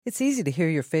It's easy to hear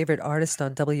your favorite artist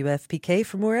on WFPK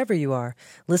from wherever you are.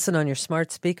 Listen on your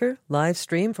smart speaker, live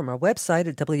stream from our website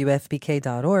at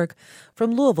WFPK.org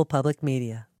from Louisville Public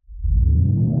Media.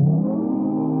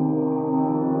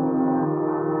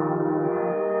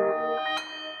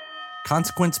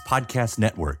 Consequence Podcast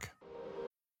Network.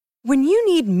 When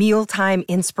you need mealtime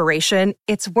inspiration,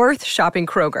 it's worth shopping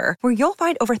Kroger, where you'll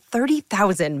find over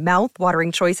 30,000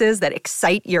 mouth-watering choices that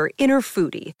excite your inner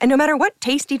foodie. And no matter what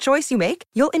tasty choice you make,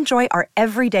 you'll enjoy our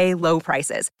everyday low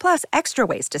prices, plus extra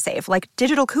ways to save, like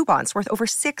digital coupons worth over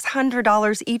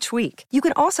 $600 each week. You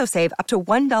can also save up to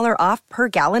 $1 off per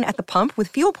gallon at the pump with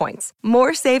fuel points.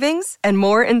 More savings and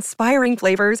more inspiring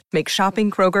flavors make shopping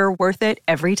Kroger worth it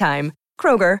every time.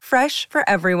 Kroger, fresh for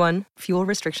everyone. Fuel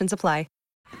restrictions apply.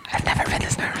 I've never been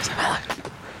this nervous in my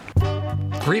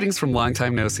life. Greetings from Long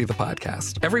Time No See, the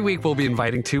podcast. Every week, we'll be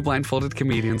inviting two blindfolded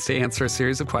comedians to answer a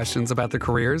series of questions about their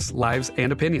careers, lives,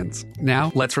 and opinions.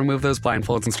 Now, let's remove those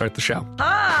blindfolds and start the show.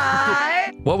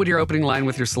 Hi! What would your opening line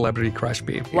with your celebrity crush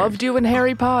be? Loved you in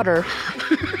Harry Potter.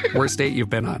 Worst date you've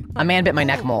been on? A man bit my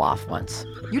neck mole off once.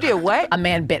 You did what? A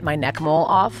man bit my neck mole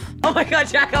off. Oh my God,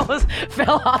 Jack almost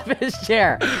fell off his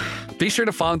chair. Be sure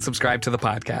to follow and subscribe to the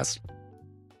podcast.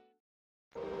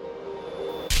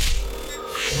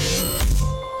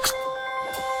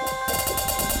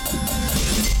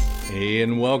 Hey,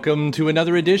 and welcome to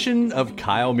another edition of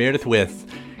Kyle Meredith With.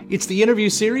 It's the interview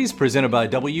series presented by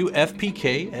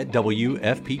WFPK at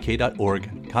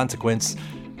WFPK.org, Consequence,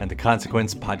 and the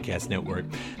Consequence Podcast Network.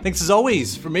 Thanks as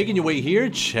always for making your way here,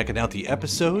 checking out the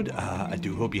episode. I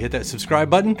do hope you hit that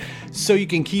subscribe button so you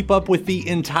can keep up with the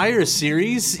entire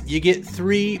series. You get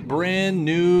 3 brand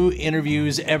new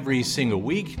interviews every single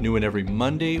week, new and every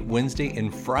Monday, Wednesday,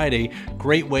 and Friday.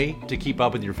 Great way to keep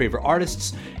up with your favorite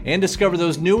artists and discover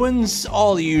those new ones.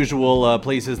 All the usual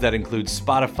places that include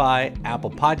Spotify, Apple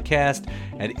Podcast,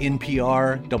 at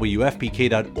NPR,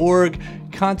 WFPK.org,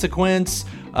 Consequence,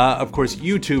 of course,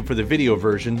 YouTube for the video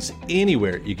versions.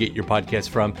 Anywhere you get your podcast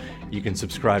from, you can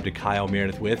subscribe to Kyle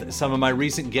Meredith With. Some of my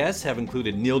recent guests have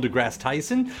included Neil deGrasse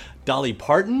Tyson, Dolly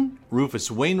Parton,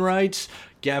 Rufus Wainwright,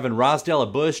 Gavin Rossdale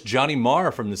of Bush, Johnny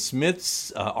Marr from The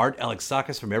Smiths, Art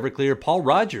Alexakis from Everclear, Paul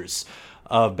Rogers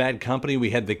of Bad Company. We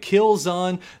had The Kills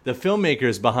on, the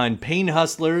filmmakers behind Pain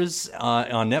Hustlers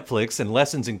on Netflix and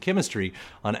Lessons in Chemistry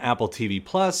on Apple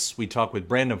TV+. We talked with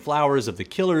Brandon Flowers of The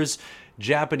Killers,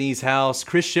 Japanese House,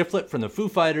 Chris Shiflett from the Foo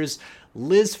Fighters,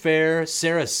 Liz Phair,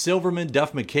 Sarah Silverman,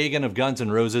 Duff McKagan of Guns N'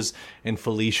 Roses, and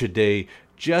Felicia Day.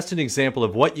 Just an example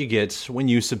of what you get when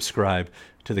you subscribe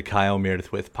to the Kyle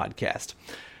Meredith With podcast.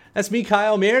 That's me,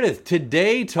 Kyle Meredith,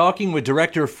 today talking with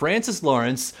director Francis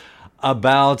Lawrence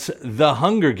about The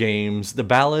Hunger Games, the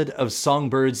Ballad of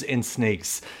Songbirds and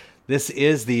Snakes. This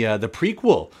is the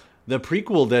prequel. The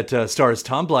prequel that stars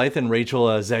Tom Blythe and Rachel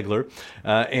Zegler,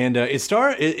 and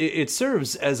it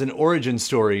serves as an origin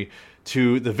story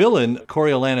to the villain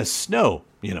Coriolanus Snow.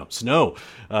 Snow,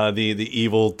 the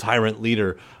evil tyrant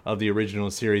leader of the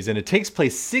original series, and it takes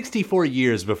place 64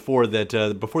 years before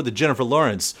the Jennifer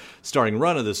Lawrence starring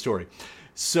run of the story.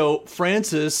 So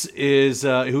Francis is,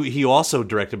 who he also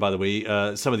directed, by the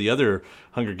way, some of the other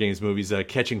Hunger Games movies,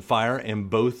 Catching Fire and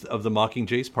both of the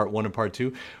Mockingjays, Part 1 and Part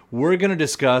 2. We're going to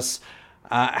discuss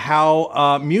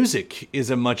how music is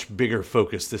a much bigger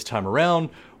focus this time around,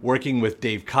 working with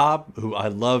Dave Cobb, who I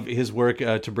love his work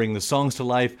to bring the songs to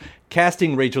life,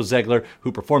 casting Rachel Zegler,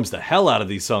 who performs the hell out of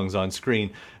these songs on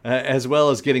screen, as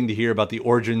well as getting to hear about the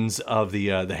origins of the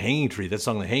Hanging Tree, that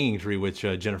song The Hanging Tree, which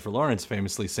Jennifer Lawrence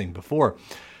famously sang before.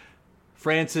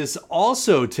 Francis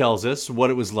also tells us what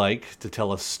it was like to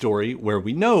tell a story where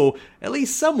we know, at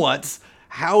least somewhat,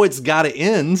 how it's got to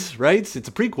end, right? It's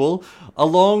a prequel,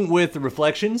 along with the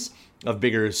reflections of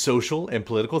bigger social and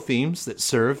political themes that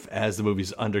serve as the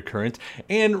movie's undercurrent.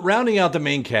 And rounding out the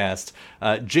main cast,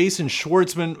 Jason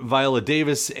Schwartzman, Viola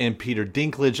Davis, and Peter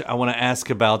Dinklage. I want to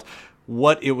ask about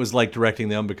what it was like directing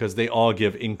them, because they all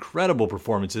give incredible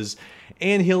performances.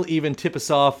 And he'll even tip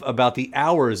us off about the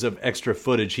hours of extra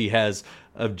footage he has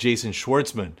of Jason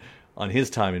Schwartzman on his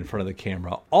time in front of the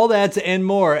camera. All that and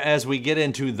more as we get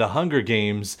into The Hunger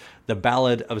Games, the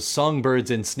Ballad of Songbirds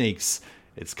and Snakes.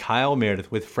 It's Kyle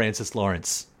Meredith with Francis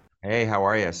Lawrence. Hey, how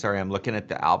are you? Sorry, I'm looking at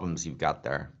the albums you've got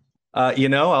there.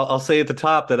 I'll say at the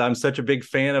top that I'm such a big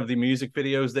fan of the music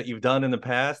videos that you've done in the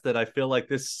past that I feel like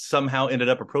this somehow ended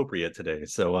up appropriate today.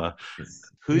 So,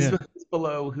 who's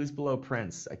below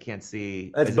Prince? I can't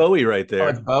see. That's Bowie right there. Oh,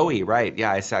 it's Bowie, right?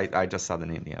 Yeah, I just saw the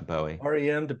name. Yeah, Bowie.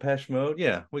 REM, Depeche Mode.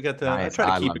 Yeah, we got the. Nice. I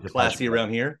try to keep it classy around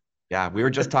here. Yeah, we were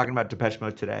just talking about Depeche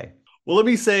Mode today. Well, let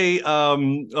me say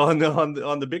on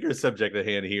the bigger subject at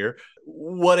hand here,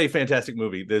 what a fantastic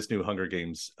movie this new Hunger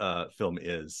Games film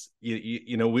is.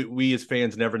 You know, we as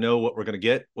fans never know what we're going to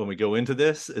get when we go into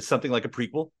this. It's something like a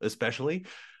prequel, especially.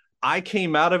 I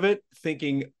came out of it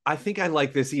thinking, I think I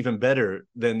like this even better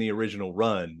than the original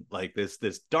run. Like this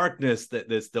darkness,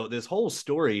 this whole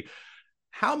story.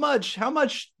 How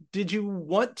much did you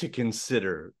want to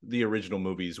consider the original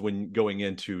movies when going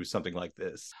into something like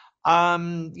this?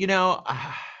 You know,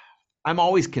 I'm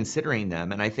always considering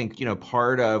them, and I think, you know,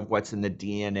 part of what's in the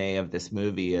DNA of this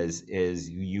movie is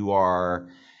you are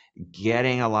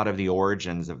getting a lot of the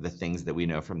origins of the things that we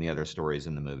know from the other stories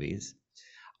in the movies.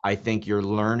 I think you're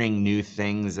learning new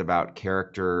things about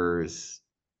characters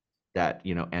that,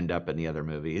 you know, end up in the other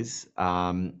movies.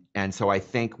 And so I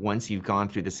think once you've gone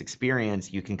through this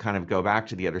experience, you can kind of go back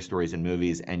to the other stories and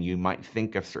movies, and you might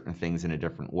think of certain things in a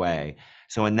different way.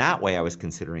 So in that way, I was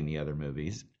considering the other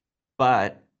movies.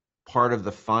 But part of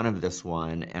the fun of this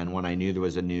one, and when I knew there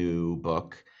was a new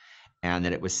book and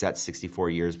that it was set 64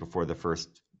 years before the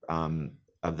first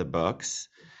of the books,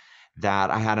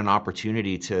 that I had an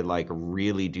opportunity to like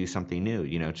really do something new,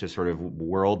 you know, to sort of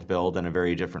world build in a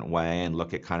very different way and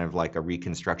look at kind of like a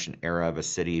reconstruction era of a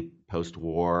city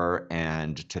post-war,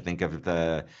 and to think of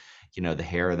the, you know, the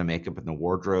hair, the makeup, and the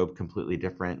wardrobe completely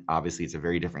different. Obviously, it's a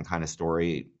very different kind of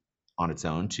story on its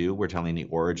own too. We're telling the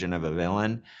origin of a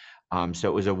villain. So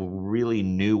it was a really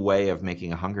new way of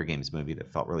making a Hunger Games movie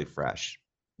that felt really fresh.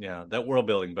 Yeah, that world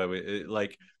building, by the way,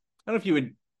 like, I don't know if you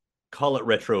would call it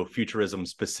retro futurism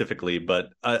specifically, but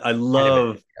I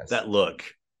love yes. that look.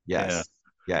 Yes.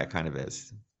 Yeah, it kind of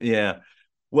is. Yeah.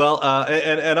 Well,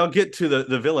 and I'll get to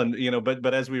the villain, you know,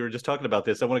 but as we were just talking about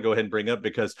this, I want to go ahead and bring up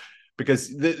because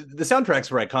the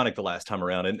soundtracks were iconic the last time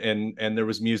around, and there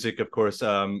was music, of course,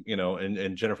 you know,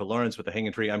 and Jennifer Lawrence with The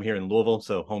Hanging Tree. I'm here in Louisville,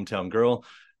 so hometown girl.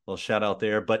 Little shout out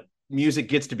there. But music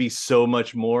gets to be so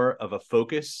much more of a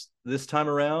focus this time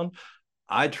around.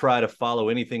 I try to follow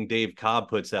anything Dave Cobb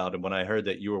puts out, and when I heard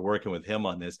that you were working with him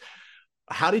on this,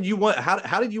 how did you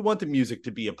want the music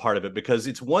to be a part of it? Because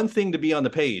it's one thing to be on the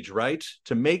page, right?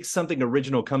 To make something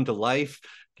original come to life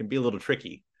can be a little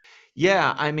tricky.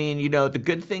 Yeah, I mean, you know, the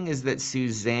good thing is that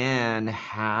Suzanne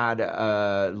had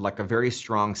like a very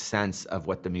strong sense of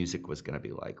what the music was going to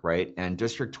be like, right? And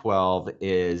District 12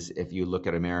 is, if you look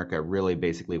at America, really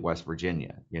basically West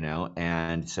Virginia, you know?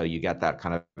 And so you get that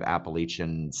kind of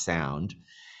Appalachian sound.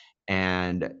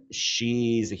 And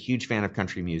she's a huge fan of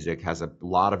country music, has a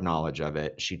lot of knowledge of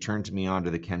it. She turned me on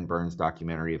to the Ken Burns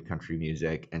documentary of country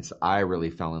music. And so I really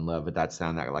fell in love with that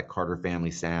sound, that like Carter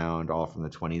family sound, all from the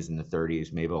 20s and the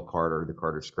 30s, Maybelle Carter, the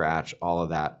Carter Scratch, all of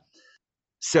that.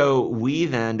 So we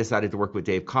then decided to work with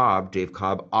Dave Cobb. Dave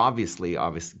Cobb obviously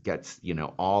gets, you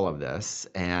know, all of this.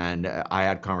 And I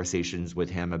had conversations with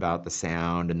him about the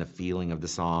sound and the feeling of the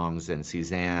songs. And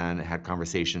Suzanne had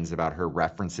conversations about her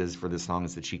references for the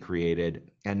songs that she created.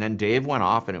 And then Dave went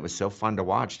off, and it was so fun to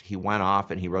watch. He went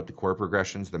off and he wrote the chord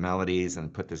progressions, the melodies,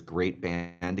 and put this great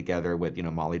band together with, you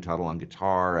know, Molly Tuttle on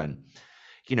guitar and,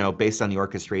 you know, based on the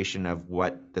orchestration of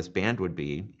what this band would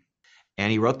be. And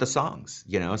he wrote the songs,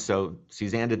 you know, so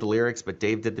Suzanne did the lyrics, but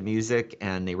Dave did the music,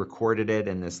 and they recorded it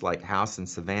in this like house in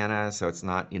Savannah. So it's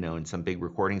not, you know, in some big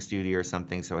recording studio or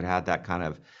something. So it had that kind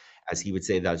of, as he would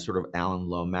say, that sort of Alan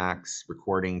Lomax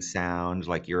recording sound,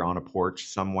 like you're on a porch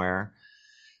somewhere.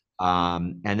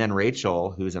 And then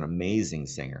Rachel, who's an amazing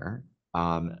singer,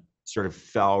 sort of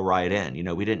fell right in. You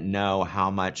know, we didn't know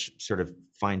how much sort of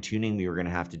fine tuning we were going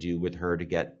to have to do with her to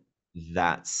get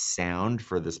that sound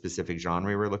for the specific genre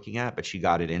we were looking at, but she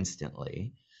got it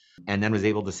instantly, and then was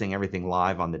able to sing everything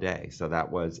live on the day. So that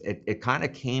was it. It kind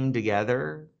of came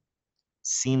together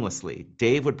seamlessly.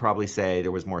 Dave would probably say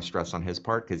there was more stress on his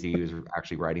part because he was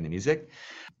actually writing the music,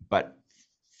 but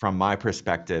from my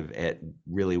perspective, it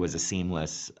really was a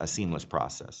seamless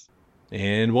process.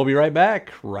 And we'll be right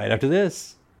back right after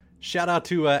this. Shout out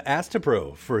to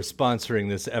Astapro for sponsoring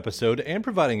this episode and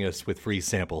providing us with free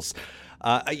samples.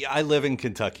 I live in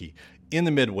Kentucky, in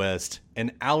the Midwest,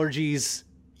 and allergies,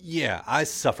 yeah, I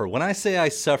suffer. When I say I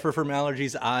suffer from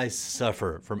allergies, I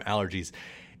suffer from allergies.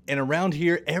 And around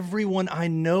here, everyone I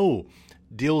know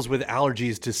deals with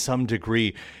allergies to some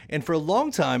degree. And for a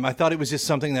long time, I thought it was just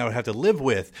something that I would have to live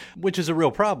with, which is a real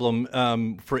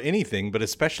problem for anything, but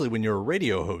especially when you're a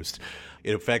radio host.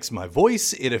 It affects my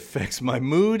voice, it affects my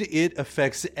mood, it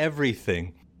affects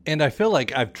everything. And I feel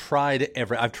like I've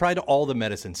tried all the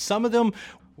medicines. Some of them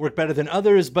work better than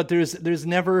others, but there's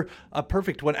never a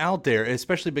perfect one out there,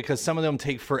 especially because some of them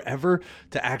take forever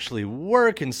to actually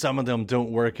work and some of them don't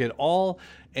work at all.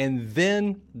 And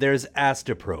then there's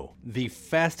Astapro, the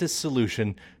fastest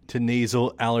solution to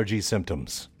nasal allergy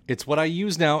symptoms. It's what I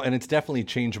use now, and it's definitely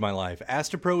changed my life.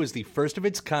 Astepro is the first of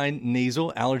its kind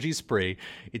nasal allergy spray.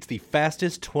 It's the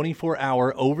fastest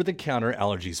 24-hour over-the-counter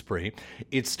allergy spray.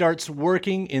 It starts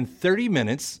working in 30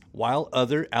 minutes, while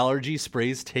other allergy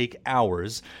sprays take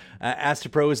hours.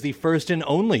 Astepro is the first and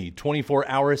only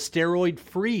 24-hour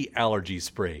steroid-free allergy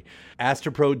spray.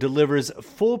 Astepro delivers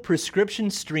full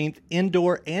prescription-strength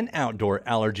indoor and outdoor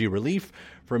allergy relief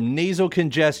from nasal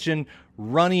congestion,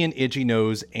 runny and itchy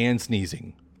nose, and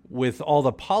sneezing. With all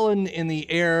the pollen in the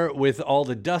air, with all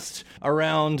the dust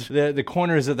around the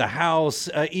corners of the house,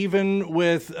 even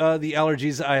with the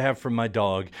allergies I have from my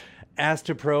dog,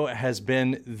 Astepro has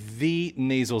been the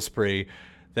nasal spray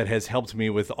that has helped me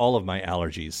with all of my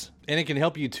allergies. And it can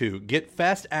help you too. Get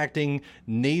fast-acting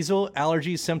nasal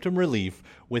allergy symptom relief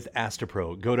with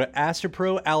Astepro. Go to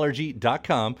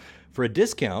asteproallergy.com for a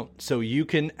discount so you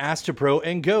can Astepro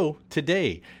and go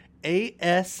today.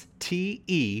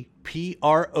 ASTEPRO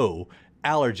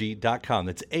allergy.com.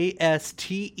 That's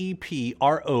ASTEPRO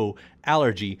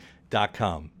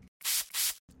allergy.com.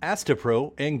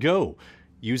 Astepro and go.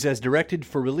 Use as directed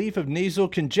for relief of nasal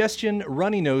congestion,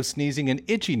 runny nose, sneezing, and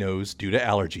itchy nose due to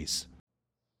allergies.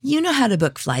 You know how to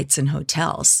book flights and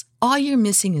hotels. All you're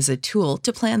missing is a tool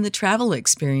to plan the travel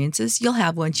experiences you'll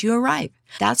have once you arrive.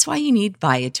 That's why you need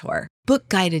Viator. Book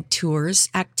guided tours,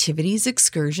 activities,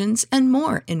 excursions, and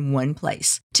more in one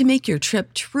place to make your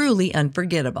trip truly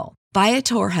unforgettable.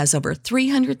 Viator has over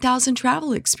 300,000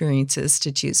 travel experiences to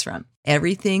choose from.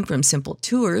 Everything from simple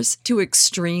tours to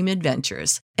extreme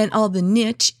adventures and all the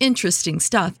niche, interesting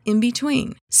stuff in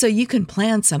between. So you can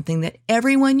plan something that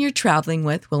everyone you're traveling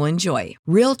with will enjoy.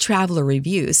 Real traveler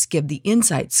reviews give the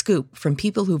inside scoop from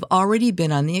people who've already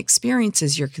been on the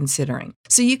experiences you're considering.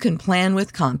 So you can plan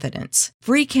with confidence.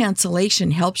 Free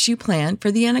cancellation helps you plan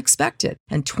for the unexpected.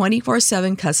 And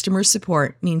 24/7 customer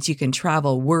support means you can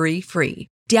travel worry-free.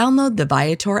 Download the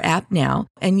Viator app now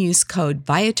and use code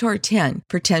Viator10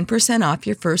 for 10% off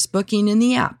your first booking in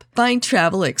the app. Find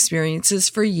travel experiences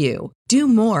for you. Do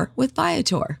more with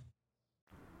Viator.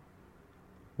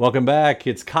 Welcome back.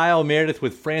 It's Kyle Meredith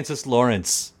with Francis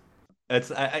Lawrence.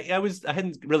 I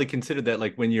hadn't really considered that,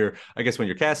 like when you're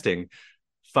casting,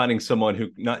 finding someone who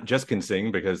not just can sing,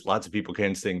 because lots of people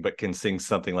can sing, but can sing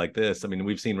something like this. I mean,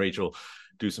 we've seen Rachel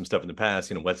do some stuff in the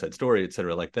past, West Side Story, et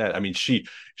cetera, like that. I mean, she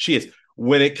is,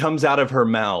 when it comes out of her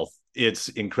mouth, it's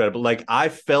incredible. Like, I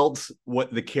felt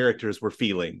what the characters were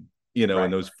feeling, Right.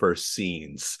 in those first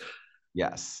scenes.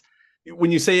 Yes.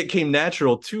 When you say it came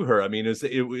natural to her, I mean, is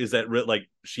that like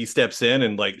she steps in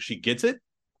and like she gets it?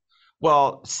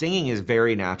 Well, singing is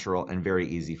very natural and very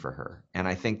easy for her. And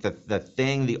I think that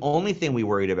the only thing we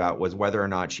worried about was whether or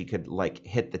not she could like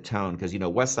hit the tone. Because,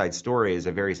 West Side Story is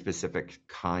a very specific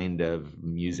kind of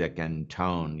music and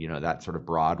tone, that sort of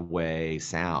Broadway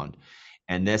sound.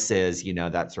 And this is,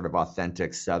 that sort of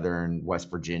authentic Southern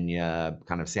West Virginia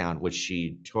kind of sound, which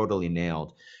she totally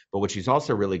nailed. But what she's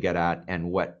also really good at,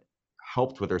 and what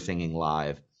helped with her singing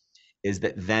live, is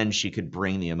that then she could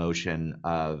bring the emotion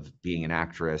of being an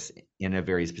actress in a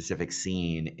very specific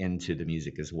scene into the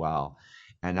music as well.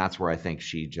 And that's where I think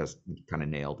she just kind of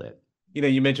nailed it.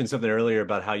 You mentioned something earlier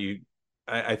about how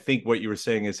I think what you were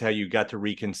saying is how you got to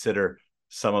reconsider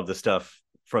some of the stuff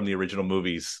from the original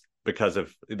movies because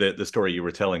of the story you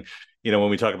were telling. When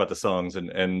we talk about the songs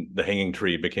and The Hanging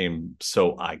Tree became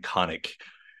so iconic.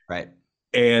 Right.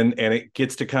 And it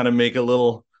gets to kind of make a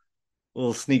little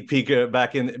sneak peek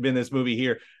back in this movie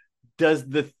here. Does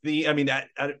the theme, I mean,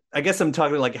 I guess I'm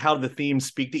talking like how the themes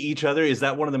speak to each other. Is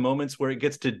that one of the moments where it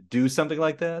gets to do something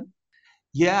like that?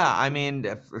 Yeah, I mean,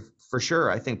 for sure.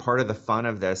 I think part of the fun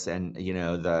of this and,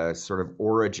 the sort of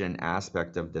origin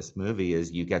aspect of this movie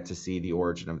is you get to see the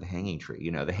origin of The Hanging Tree.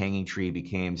 The Hanging Tree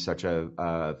became such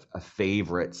a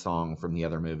favorite song from the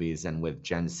other movies, and with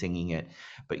Jen singing it.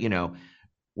 But,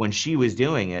 when she was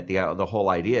doing it, the whole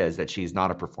idea is that she's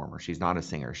not a performer. She's not a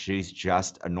singer. She's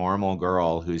just a normal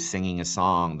girl who's singing a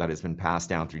song that has been passed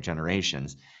down through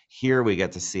generations. Here we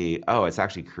get to see, it's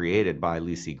actually created by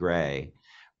Lucy Gray,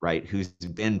 right, who's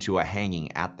been to a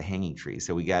hanging at the Hanging Tree.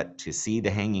 So we get to see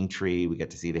the Hanging Tree. We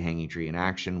get to see the Hanging Tree in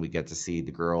action. We get to see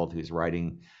the girl who's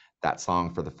writing that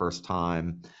song for the first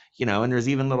time. And there's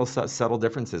even little subtle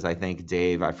differences. I think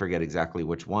Dave, I forget exactly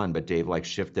which one, but Dave like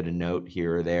shifted a note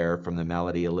here or there from the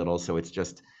melody a little. So it's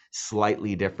just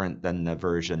slightly different than the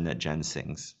version that Jen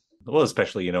sings. Well,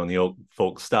 especially, in the old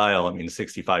folk style. I mean,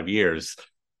 65 years,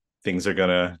 things are going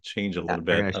to change a little bit.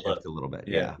 They're going to shift a little bit.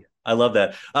 Yeah. I love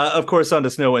that. Of course, On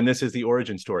to Snow, and this is the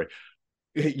origin story.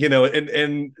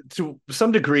 And to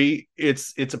some degree,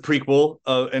 it's a prequel,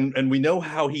 and we know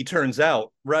how he turns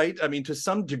out, right? I mean, to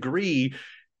some degree,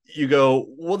 you go,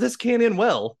 well, this can't end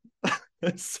well.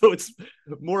 So it's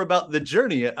more about the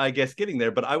journey, I guess, getting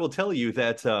there. But I will tell you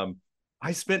that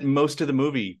I spent most of the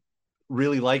movie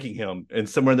really liking him, and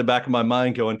somewhere in the back of my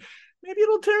mind going, maybe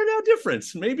it'll turn out different.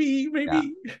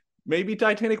 Maybe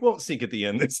Titanic won't sink at the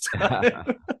end this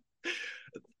time.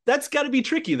 That's got to be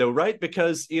tricky, though, right?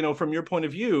 Because, from your point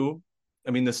of view,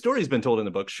 I mean, the story's been told in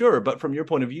the book, sure, but from your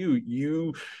point of view,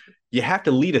 you have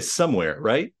to lead us somewhere,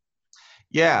 right?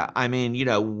 Yeah, I mean,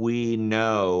 we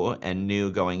know and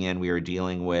knew going in we were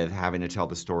dealing with having to tell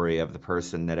the story of the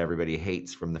person that everybody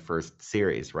hates from the first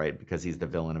series, right? Because he's the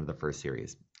villain of the first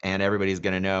series. And everybody's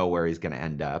going to know where he's going to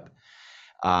end up.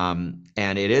 And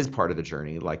it is part of the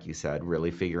journey, like you said,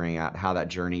 really figuring out how that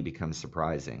journey becomes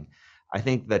surprising. I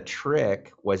think the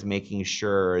trick was making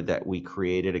sure that we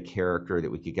created a character that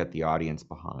we could get the audience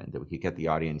behind, that we could get the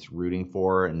audience rooting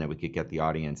for, and that we could get the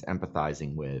audience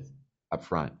empathizing with up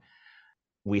front.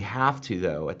 We have to,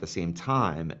 though, at the same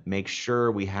time, make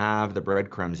sure we have the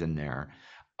breadcrumbs in there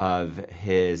of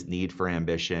his need for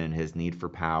ambition, his need for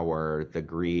power, the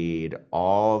greed,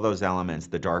 all those elements,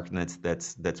 the darkness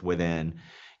that's within.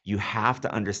 You have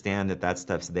to understand that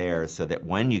stuff's there so that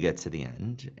when you get to the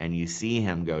end and you see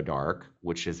him go dark,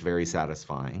 which is very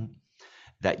satisfying,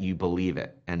 that you believe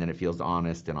it and then it feels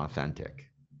honest and authentic.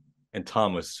 And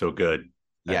Tom was so good.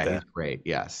 Yeah, he's great.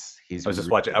 Yes. I was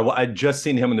just watching. I'd just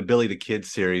seen him in the Billy the Kid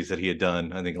series that he had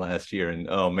done, I think, last year. And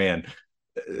oh, man,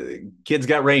 kid's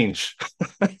got range.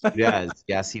 He does.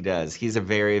 Yes, he does. He's a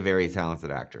very, very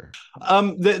talented actor.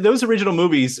 Those original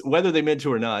movies, whether they meant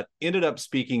to or not, ended up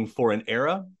speaking for an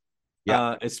era,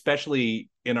 especially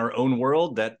in our own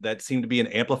world, that seemed to be an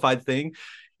amplified thing.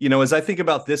 As I think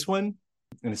about this one,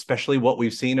 and especially what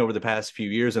we've seen over the past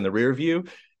few years in the rear view,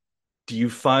 do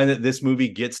you find that this movie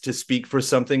gets to speak for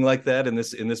something like that in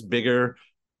this bigger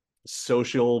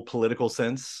social political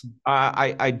sense?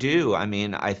 I do. I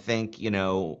mean, I think,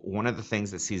 one of the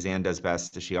things that Suzanne does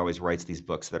best is she always writes these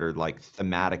books that are like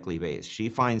thematically based. She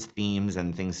finds themes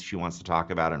and things she wants to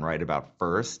talk about and write about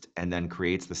first, and then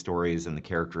creates the stories and the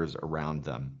characters around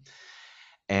them.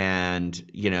 And,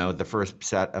 the first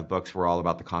set of books were all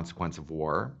about the consequence of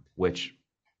war, which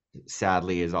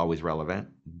sadly is always relevant.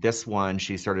 This one,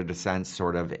 she started to sense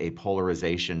sort of a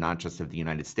polarization, not just of the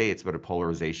United States, but a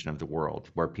polarization of the world,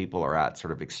 where people are at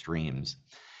sort of extremes,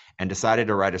 and decided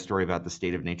to write a story about the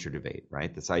state of nature debate,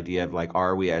 right? This idea of like,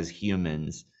 are we as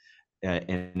humans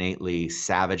innately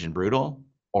savage and brutal,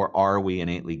 or are we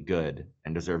innately good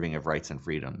and deserving of rights and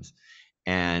freedoms?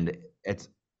 And it's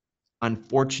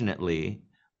unfortunately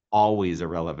always a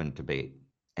relevant debate.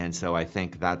 And so I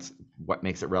think that's what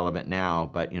makes it relevant now.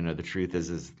 But, the truth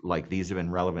is like these have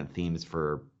been relevant themes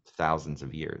for thousands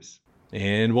of years.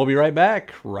 And we'll be right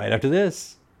back right after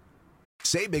this.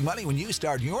 Save big money when you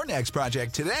start your next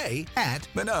project today at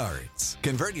Menards.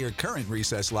 Convert your current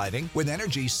recessed lighting with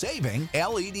energy-saving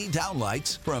LED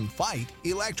downlights from Fight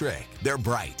Electric. They're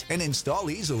bright and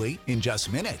install easily in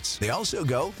just minutes. They also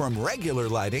go from regular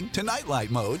lighting to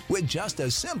nightlight mode with just a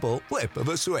simple flip of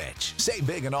a switch. Save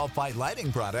big on all Fight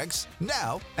lighting products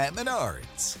now at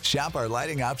Menards. Shop our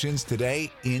lighting options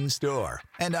today in-store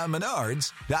and on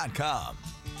Menards.com.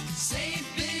 Save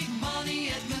big money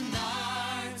at Menards.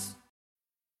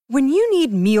 When you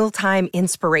need mealtime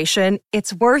inspiration,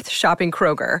 it's worth shopping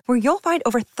Kroger, where you'll find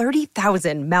over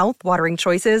 30,000 mouth-watering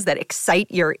choices that excite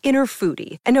your inner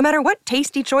foodie. And no matter what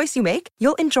tasty choice you make,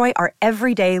 you'll enjoy our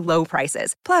everyday low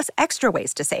prices, plus extra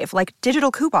ways to save, like digital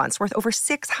coupons worth over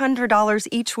 $600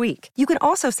 each week. You can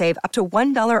also save up to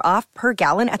 $1 off per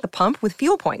gallon at the pump with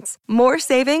fuel points. More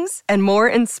savings and more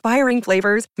inspiring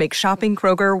flavors make shopping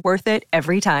Kroger worth it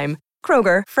every time.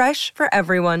 Kroger, fresh for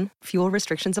everyone. Fuel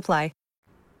restrictions apply.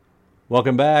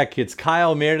 Welcome back. It's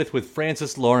Kyle Meredith with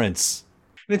Francis Lawrence.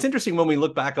 And it's interesting when we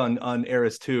look back on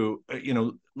eras too,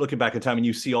 looking back in time and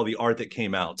you see all the art that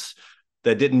came out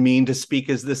that didn't mean to speak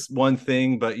as this one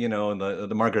thing, but,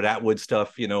 the Margaret Atwood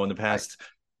stuff, in the past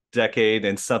decade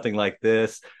and something like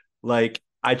this. Like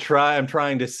I'm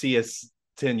trying to see us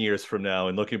 10 years from now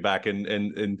and looking back and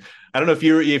I don't know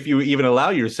if you even allow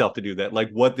yourself to do that, like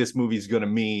what this movie is going to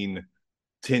mean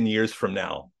 10 years from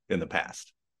now in the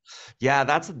past. Yeah,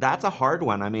 that's a hard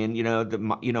one. I mean,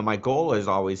 my goal is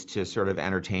always to sort of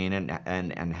entertain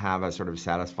and have a sort of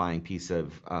satisfying piece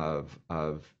of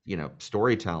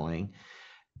storytelling.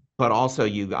 But also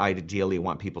you ideally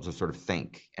want people to sort of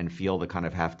think and feel the kind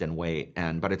of heft and weight.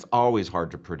 But it's always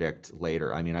hard to predict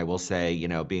later. I mean, I will say,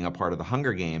 being a part of the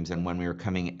Hunger Games and when we were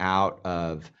coming out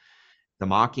of the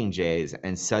Mockingjays,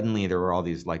 and suddenly there were all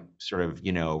these like sort of,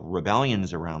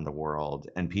 rebellions around the world,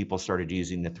 and people started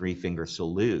using the three-finger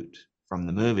salute from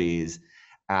the movies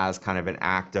as kind of an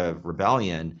act of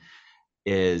rebellion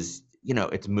is,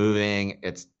 it's moving,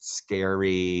 it's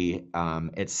scary,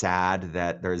 it's sad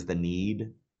that there's the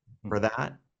need for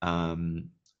that. And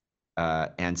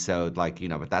so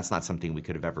but that's not something we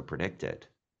could have ever predicted.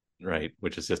 Right.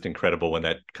 Which is just incredible when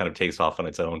that kind of takes off on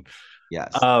its own.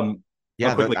 Yes.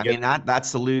 Yeah. That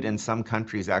salute in some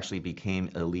countries actually became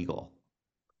illegal.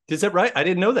 Is that right? I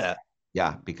didn't know that.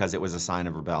 Yeah, because it was a sign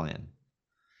of rebellion.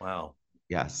 Wow.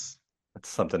 Yes. That's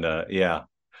something to, yeah.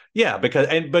 Yeah, but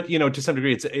to some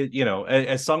degree, as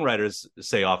songwriters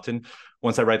say often,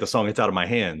 once I write the song, it's out of my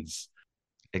hands.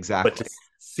 Exactly. But to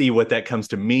see what that comes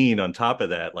to mean on top of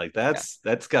that,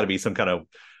 that's got to be some kind of,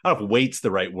 I don't know if weight's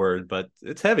the right word, but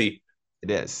it's heavy. It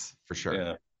is, for sure.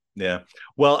 Yeah. Yeah.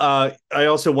 Well, I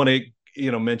also want to,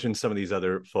 mention some of these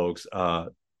other folks,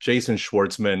 Jason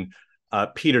Schwartzman,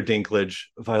 Peter Dinklage,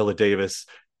 Viola Davis.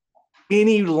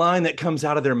 Any line that comes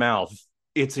out of their mouth,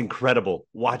 it's incredible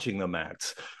watching them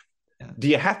act. Yeah. Do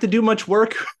you have to do much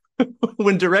work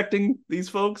when directing these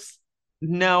folks?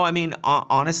 No, I mean,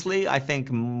 honestly, I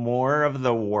think more of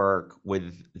the work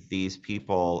with these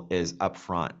people is up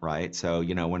front, right? So,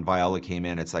 when Viola came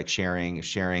in, it's like sharing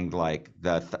like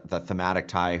the thematic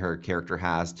tie her character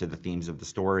has to the themes of the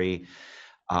story.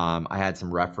 I had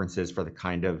some references for the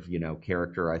kind of,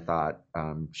 character I thought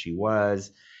she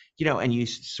was, and you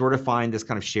sort of find this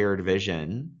kind of shared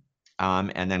vision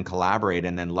and then collaborate.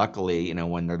 And then luckily,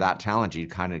 when they're that talented, you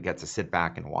kind of get to sit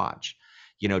back and watch.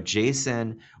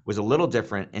 Jason was a little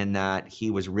different in that he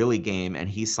was really game and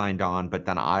he signed on, but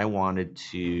then I wanted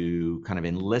to kind of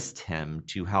enlist him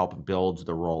to help build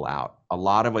the role out. A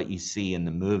lot of what you see in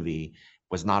the movie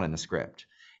was not in the script.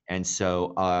 And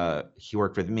so he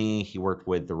worked with me, he worked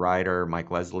with the writer, Mike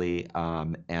Leslie,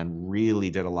 and really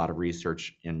did a lot of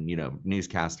research in,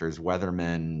 newscasters,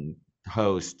 weathermen,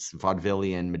 hosts,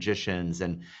 vaudevillian, magicians,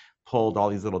 and pulled all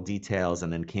these little details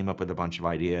and then came up with a bunch of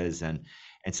ideas. And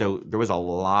so there was a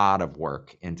lot of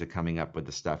work into coming up with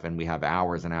the stuff. And we have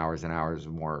hours and hours and hours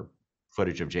of more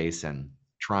footage of Jason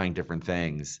trying different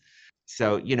things.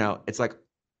 So, it's like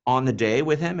on the day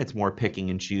with him, it's more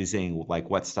picking and choosing like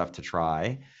what stuff to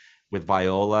try. With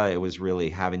Viola, it was really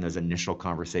having those initial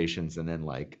conversations and then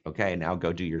like, okay, now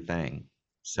go do your thing.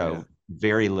 So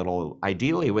very little,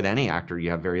 ideally with any actor, you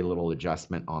have very little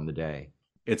adjustment on the day.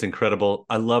 It's incredible.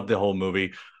 I love the whole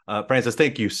movie. Francis,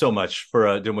 thank you so much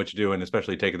for doing what you do and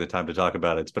especially taking the time to talk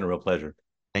about it. It's been a real pleasure.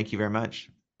 Thank you very much.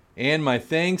 And my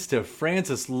thanks to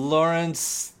Francis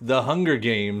Lawrence, The Hunger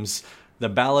Games, The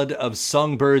Ballad of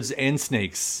Songbirds and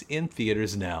Snakes, in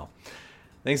theaters now.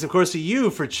 Thanks, of course, to you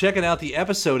for checking out the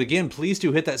episode. Again, please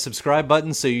do hit that subscribe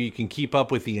button so you can keep up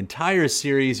with the entire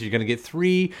series. You're going to get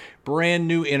 3 brand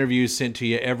new interviews sent to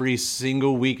you every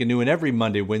single week, and new one every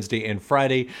Monday, Wednesday, and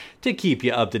Friday to keep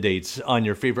you up to date on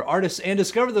your favorite artists and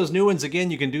discover those new ones.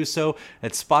 Again, you can do so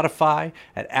at Spotify,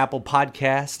 at Apple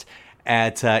Podcast,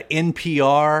 at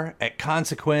NPR, at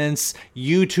Consequence,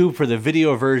 YouTube for the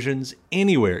video versions,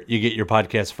 anywhere you get your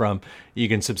podcast from, you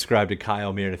can subscribe to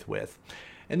Kyle Meredith with.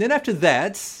 And then after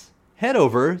that, head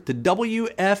over to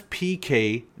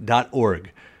WFPK.org.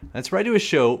 That's where I do a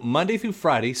show Monday through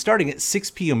Friday starting at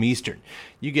 6 p.m. Eastern.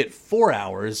 You get 4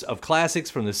 hours of classics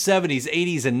from the 70s,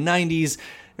 80s, and 90s.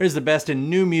 There's the best in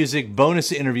new music,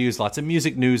 bonus interviews, lots of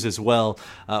music news as well.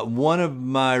 One of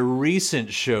my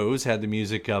recent shows had the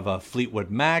music of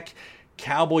Fleetwood Mac,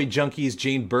 Cowboy Junkies,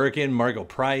 Jane Birkin, Margot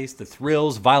Price, The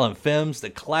Thrills, Violent Femmes, The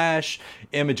Clash,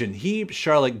 Imogen Heap,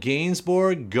 Charlotte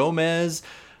Gainsbourg, Gomez,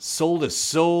 Soul to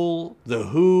Soul, The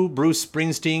Who, Bruce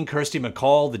Springsteen, Kirsty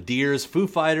MacColl, The Deers, Foo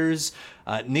Fighters,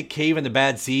 Nick Cave and the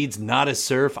Bad Seeds, Nada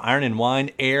Surf, Iron and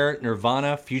Wine, Air,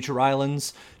 Nirvana, Future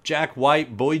Islands, Jack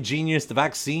White, Boy Genius, The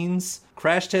Vaccines,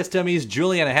 Crash Test Dummies,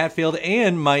 Juliana Hatfield,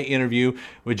 and my interview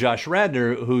with Josh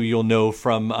Radnor, who you'll know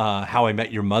from How I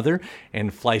Met Your Mother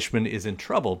and Fleischman is in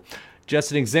Trouble.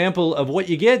 Just an example of what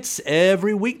you get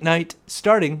every weeknight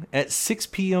starting at 6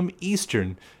 p.m.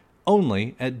 Eastern,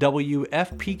 only at WFPK.org.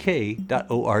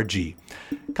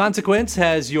 Consequence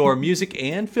has your music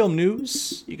and film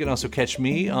news. You can also catch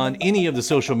me on any of the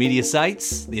social media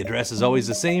sites. The address is always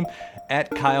the same, at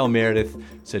Kyle Meredith.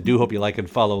 So I do hope you like and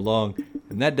follow along.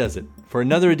 And that does it. For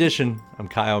another edition, I'm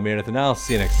Kyle Meredith, and I'll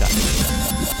see you next time.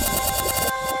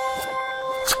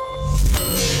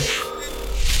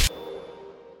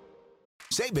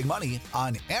 Save big money. money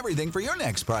on everything for your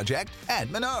next project at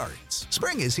Menards.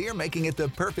 Spring is here, making it the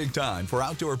perfect time for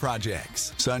outdoor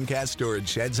projects. Suncast storage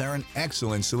sheds are an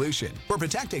excellent solution for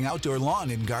protecting outdoor lawn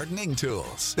and gardening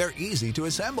tools. They're easy to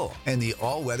assemble, and the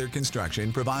all-weather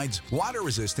construction provides water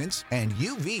resistance and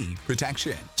UV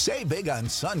protection. Save big on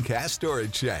Suncast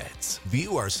storage sheds.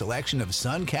 View our selection of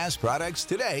Suncast products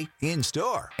today in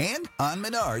store and on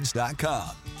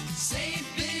Menards.com. Save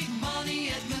big money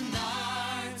at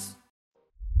Menards.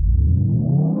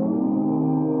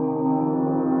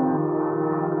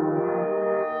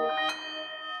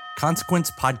 Consequence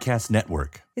Podcast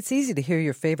Network. It's easy to hear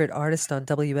your favorite artist on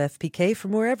WFPK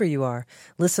from wherever you are.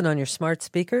 Listen on your smart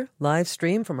speaker, live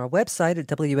stream from our website at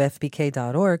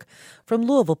WFPK.org from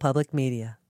Louisville Public Media.